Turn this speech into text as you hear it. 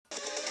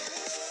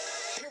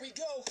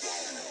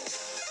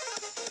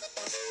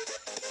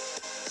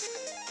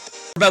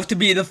about to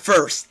be the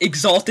first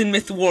Exalted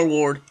Myth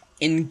Warlord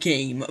in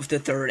game of the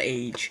Third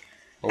Age.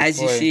 Hopefully.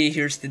 As you see,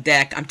 here's the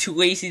deck. I'm too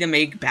lazy to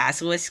make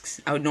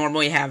basilisks. I would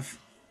normally have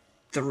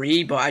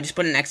 3, but I just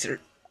put an extra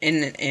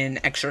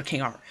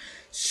king art.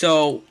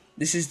 So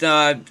this is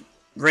the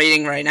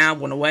rating right now,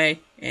 1 away,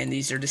 and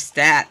these are the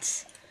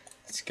stats.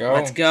 Let's go.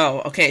 Let's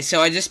go. Okay,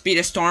 so I just beat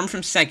a Storm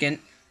from second.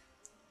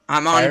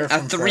 I'm on a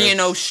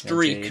 3-0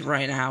 streak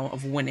right now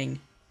of winning.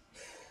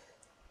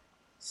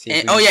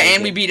 And,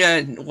 and we beat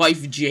a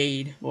Life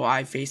Jade. Well,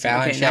 I face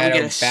him. Okay, now we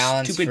get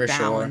a stupid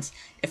balance. Sure.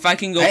 If I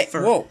can go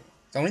first. Whoa,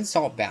 don't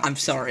insult balance. I'm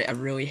sorry, I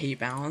really hate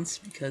balance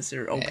because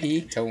they're OP.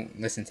 Yeah,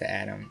 don't listen to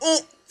Adam.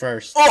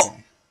 First.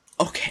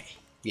 Okay.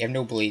 We have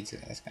no blades, so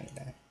that's kind of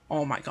bad.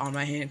 Oh my god,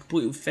 my hand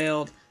completely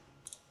failed.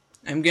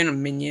 I'm getting a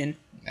minion.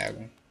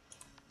 Okay.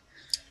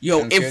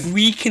 Yo, if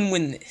we can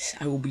win this,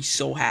 I will be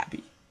so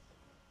happy.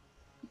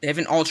 They have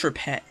an ultra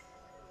pet.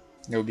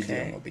 No big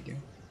deal, no big deal.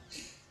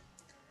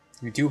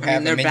 We do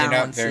have a minion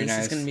up, very nice.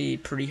 This is going to be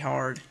pretty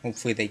hard.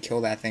 Hopefully they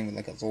kill that thing with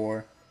like a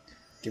lore.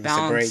 Give us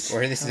a break.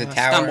 Or this is a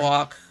tower. Stun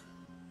block.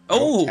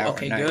 Oh, tower.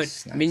 Okay, nice, good.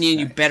 Nice, minion,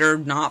 you better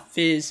not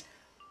fizz.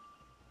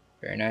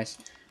 Very nice.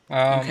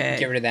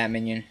 Get rid of that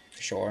minion,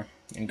 for sure.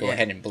 And go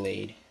ahead and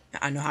blade.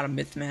 I know how to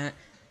myth, Matt.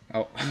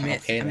 Oh,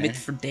 okay, I myth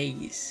for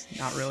days.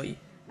 Not really.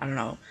 I don't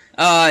know.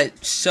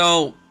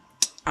 So,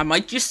 I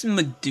might just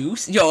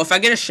Medusa. Yo, if I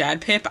get a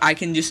Shad Pip, I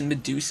can just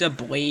Medusa,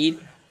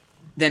 Blade,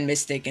 then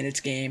Mystic in its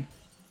game.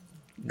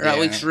 Or at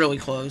least really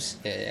close.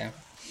 Yeah.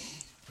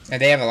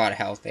 And they have a lot of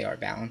health. They are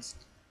balanced.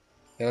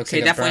 Okay,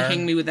 like definitely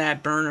hang me with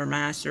that burn or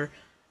master.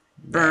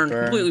 Burn,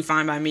 completely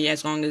fine by me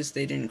as long as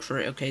they didn't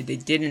crit. Okay, they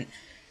didn't.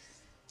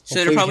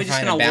 So they're probably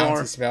just gonna balance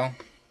the spell.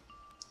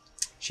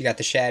 She got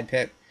the Shad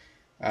Pip.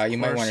 You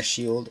might want to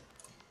shield.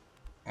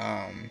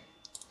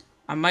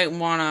 I might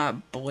want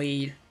to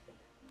blade.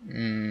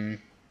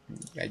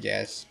 I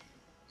guess.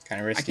 It's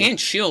kind of risky. I can't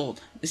shield.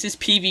 This is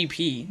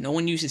PvP. No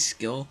one uses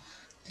skill.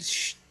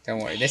 Don't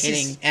worry. This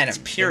is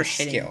pure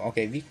hitting. Skill.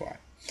 Okay, be quiet.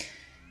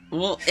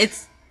 Well,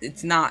 it's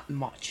not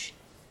much.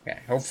 Okay.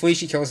 Hopefully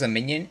she kills a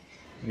minion.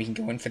 And we can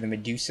go in for the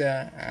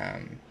Medusa.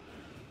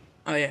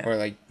 Oh yeah. Or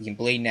like you can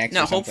blade next.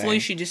 No, hopefully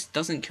she just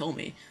doesn't kill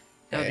me.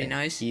 That would be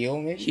nice.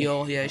 Heal maybe.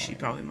 Heal. Yeah, she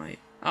probably might.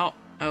 Oh,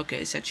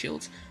 okay. Set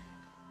shields.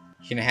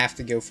 You're gonna have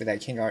to go for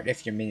that king art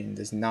if your minion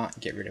does not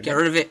get rid of it. Get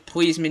rid of it,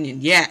 please,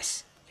 minion.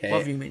 Yes. Okay.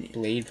 Love you, minion.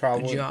 Blade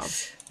probably. Good job.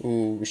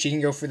 Ooh, she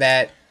can go for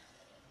that.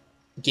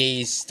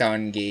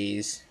 Stun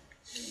gaze.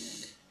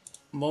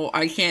 Well,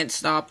 I can't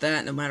stop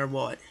that no matter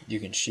what. You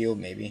can shield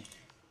maybe.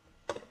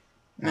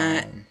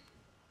 Matt.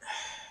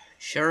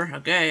 Sure.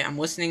 Okay, I'm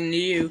listening to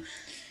you.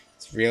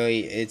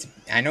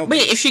 I know.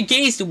 Wait, if she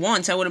gazed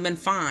once, I would have been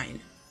fine.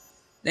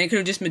 Then I could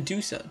have just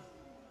Medusa.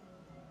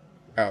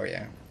 Oh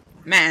yeah.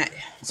 Matt.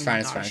 It's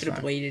fine. I should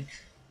have bladed.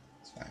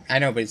 It's fine. I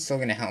know, but it's still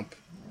gonna help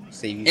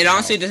save you. It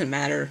honestly doesn't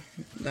matter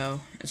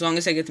though. As long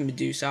as I get the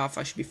Medusa off,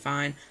 I should be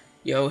fine.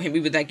 Yo, hit me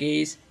with that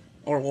gaze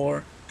or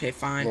lore. Okay,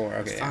 fine. Lore,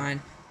 okay,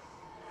 fine.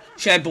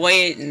 Should I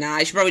blade? Nah,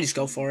 I should probably just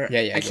go for it.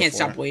 Yeah. I can't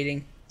stop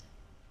waiting.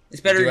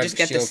 It's better to just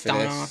get the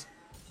stun off.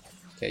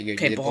 Okay, good.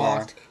 Okay,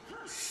 blocked.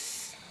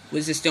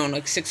 Was this doing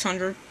like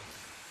 600?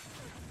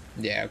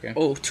 Yeah, okay.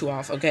 Oh, 2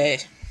 off. Okay.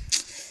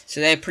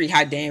 So they have pretty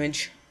high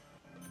damage.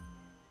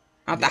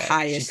 Not the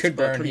highest, she could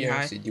burn pretty here,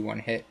 high. so you want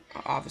to hit.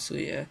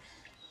 Obviously, yeah.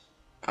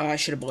 I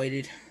should have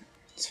bladed.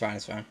 It's fine.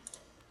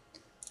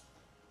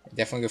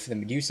 Definitely go for the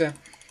Medusa.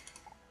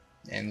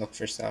 And look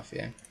for stuff,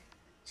 yeah.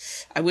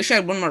 I wish I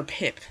had one more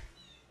pip.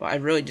 But I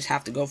really just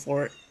have to go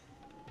for it.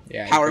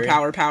 Yeah,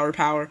 power.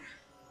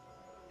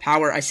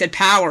 Power. I said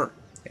power.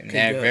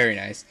 Okay, very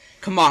nice.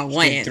 Come on,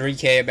 land.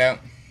 3K about.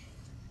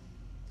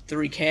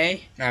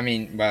 3K? I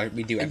mean, well,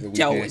 we do have the weakness.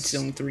 doubt it's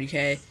only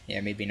 3K.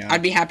 Yeah, maybe not.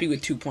 I'd be happy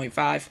with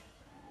 2.5.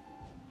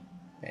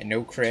 And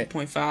no crit.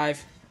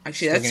 2.5.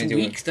 Actually, that's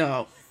weak,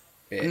 though.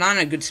 I'm not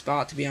in a good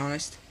spot, to be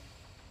honest.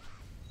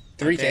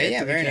 3K, okay,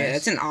 yeah, 3K. Very nice.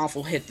 That's an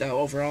awful hit, though,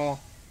 overall.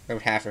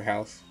 About half her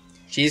health.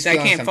 She's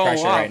feeling some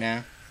pressure right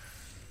now.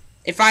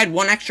 If I had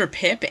one extra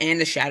pip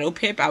and a shadow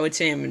pip, I would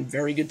say I'm in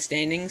very good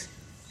standings.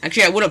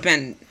 Actually, I would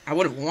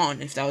have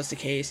won if that was the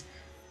case.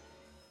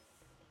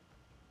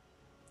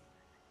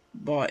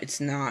 But it's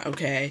not.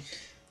 Okay.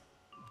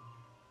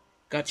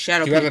 Got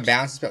shadow. Do you have a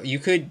balance spell? You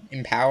could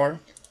empower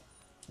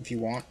if you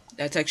want.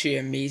 That's actually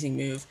an amazing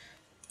move.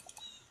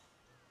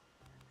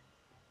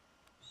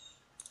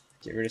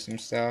 Get rid of some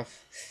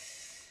stuff.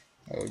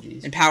 Oh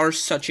jeez. Empower's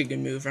such a good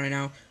move right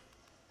now.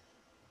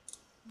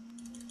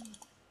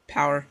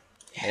 Power.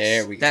 Yes.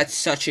 There we go. That's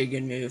such a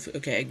good move.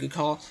 Okay, good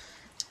call.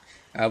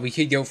 We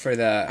could go for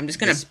the. I'm just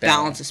gonna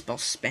balance the spell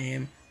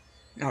spam.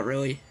 Not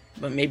really,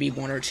 but maybe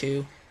 1 or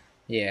 2.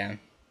 Yeah.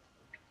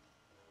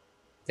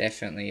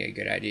 Definitely a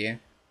good idea.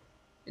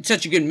 It's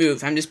such a good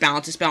move. I'm just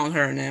balance spelling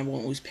her and then I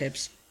won't lose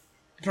pips.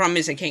 The problem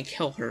is I can't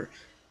kill her.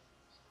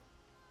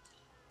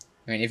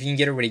 I mean, if you can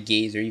get her with a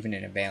gaze or even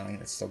in a veiling,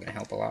 that's still gonna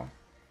help a lot.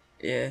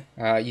 Yeah.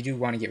 You do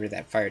want to get rid of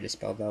that fire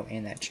dispel though,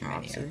 and that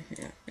Chimania.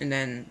 Yeah. And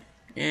then,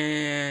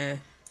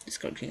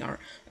 discard King Art.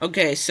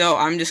 Okay, so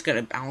I'm just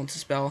gonna balance the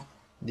spell.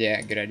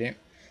 Yeah, good idea.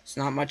 There's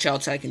not much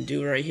else I can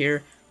do right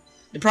here.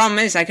 The problem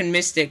is I can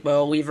Mystic, but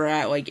I'll leave her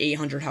at like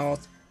 800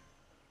 health.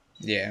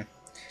 Yeah.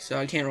 So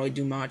I can't really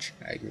do much.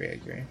 I agree.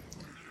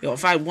 Yo,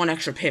 if I had one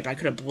extra pip, I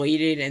could have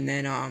bladed and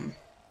then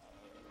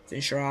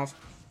finish her off.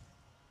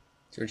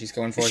 So what she's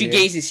going for If she here?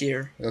 gazes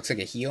here. It looks like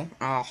a heal.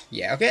 Oh.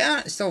 Yeah,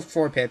 okay, still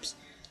 4 pips.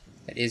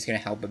 That is going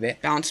to help a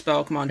bit. Balance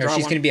spell, come on, No, draw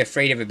she's one. going to be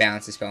afraid of a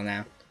balance spell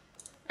now.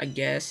 I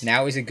guess.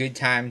 Now is a good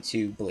time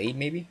to blade,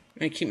 maybe? I'm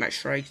going to keep my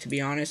strike, to be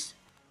honest.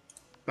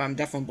 But I'm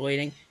definitely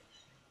blading.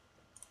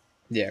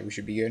 Yeah, we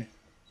should be good.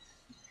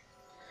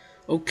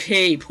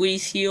 Okay,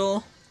 please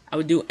heal. I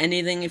would do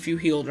anything if you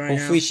healed right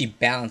Hopefully now. she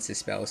balances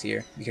spells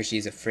here, because she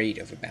is afraid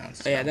of a balance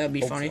spell. Oh, yeah, that would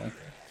be funny.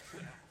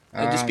 Hopefully. It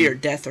would just be her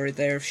death right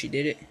there if she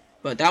did it.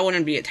 But that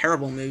wouldn't be a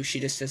terrible move. She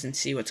just doesn't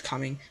see what's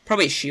coming.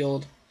 Probably a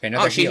shield.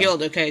 Another Oh, she heal.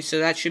 healed. Okay, so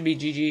that should be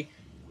GG.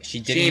 She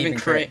didn't even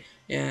crit.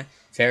 Yeah.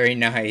 Very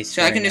nice.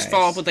 So I can just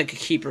follow up with like a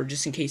keeper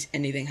just in case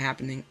anything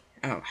happening.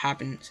 Oh,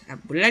 happens.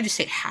 What did I just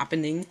say?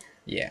 Happening?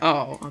 Yeah.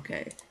 Oh,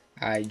 okay.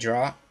 I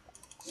draw.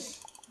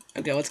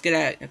 Okay, let's get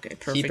at. Okay,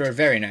 perfect. Keeper,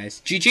 very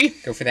nice.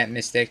 GG. Go for that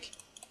Mystic.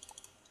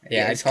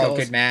 Yeah, this I call it a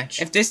kills. good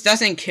match. If this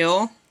doesn't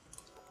kill,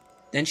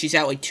 then she's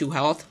at like 2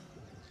 health.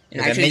 And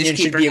Yeah, the actually minion just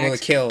keep should her be able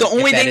next. to kill. The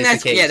only if that thing is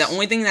that's the case. the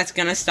only thing that's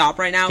gonna stop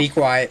right now. Be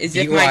quiet. Is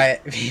be if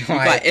quiet. my Be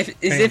quiet.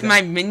 if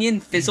my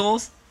minion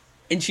fizzles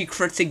and she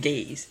crits a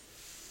gaze.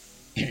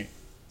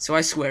 So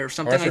I swear, if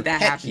something Or if like her that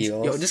pet happens,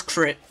 heals. yo, just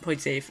crit, play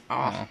it safe.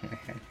 Oh,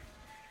 man.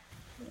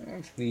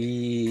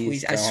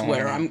 Please, I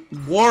swear, I'm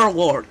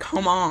Warlord.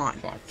 Come on.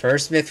 Come on.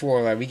 First Myth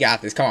Warlord, we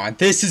got this. Come on,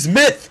 this is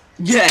Myth.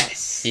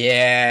 Yes.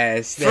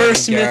 Yes.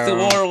 First we Myth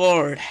go.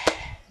 Warlord.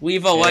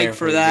 Leave a like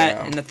for we that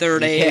go. in the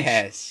 3rd age.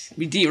 Yes.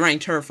 We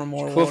D-ranked her from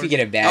Warlord. Cool if we get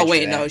a badge. Oh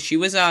wait, for no, that. she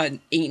was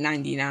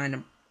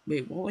 899.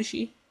 Wait, what was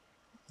she?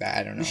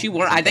 I don't know. She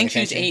were. I think she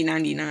was Attention.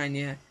 899.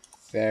 Yeah.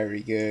 Very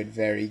good.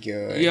 Very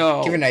good.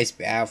 Yo. Give a nice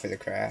bow for the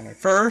crowd.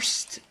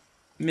 First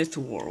Myth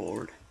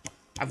Warlord.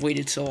 I've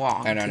waited so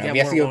long. No. get We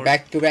have to Warlord.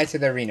 go back to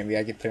the arena. We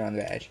gotta get put on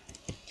the badge.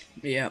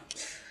 Yep.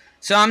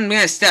 So I'm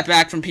gonna step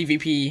back from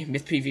PvP,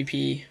 Myth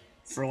PvP,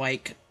 for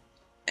like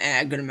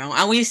a good amount,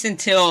 at least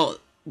until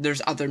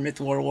there's other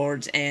Myth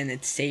Warlords and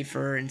it's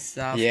safer and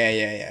stuff.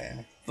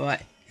 Yeah.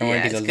 But Don't wanna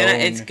yeah, be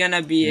the it's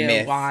gonna be a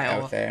Myth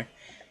while. out there.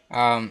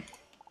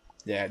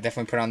 Yeah,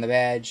 definitely put on the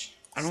badge.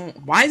 I don't.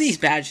 Why are these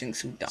badge things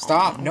so dumb?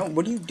 Stop! No,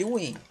 what are you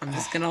doing? I'm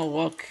just gonna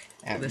look.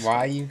 And this why one.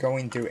 are you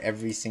going through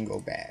every single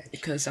badge?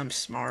 Because I'm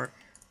smart.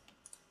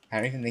 I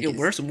don't even think Yo, it's...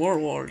 where's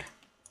Warlord?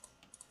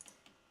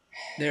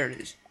 There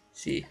it is.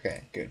 See.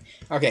 Okay, good.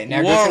 Okay,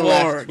 now go to the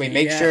left. Warlord, Wait,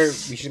 make yes.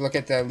 sure we should look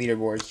at the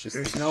leaderboards. Just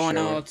There's to no one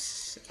show it.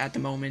 else at the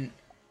moment.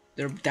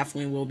 There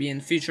definitely will be in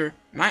the future.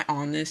 Am I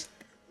on this?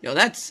 Yo,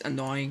 that's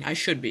annoying. I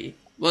should be.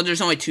 Well,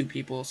 there's only 2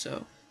 people,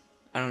 so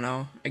I don't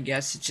know. I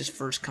guess it's just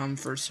first come,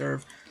 first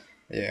serve.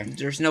 Yeah,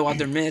 There's no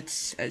other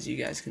myths, as you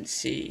guys can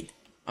see.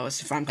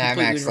 Unless if I'm At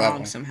completely max wrong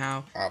level.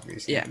 somehow.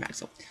 obviously. Yeah,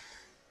 max level.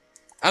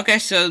 Okay,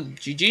 so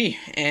GG.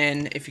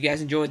 And if you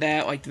guys enjoyed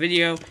that, like the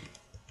video.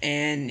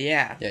 And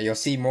yeah. Yeah, you'll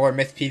see more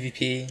Myth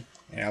PvP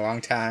in a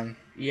long time.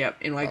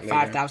 Yep, in like Later.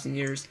 5,000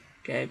 years.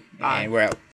 Okay, bye. And we're out.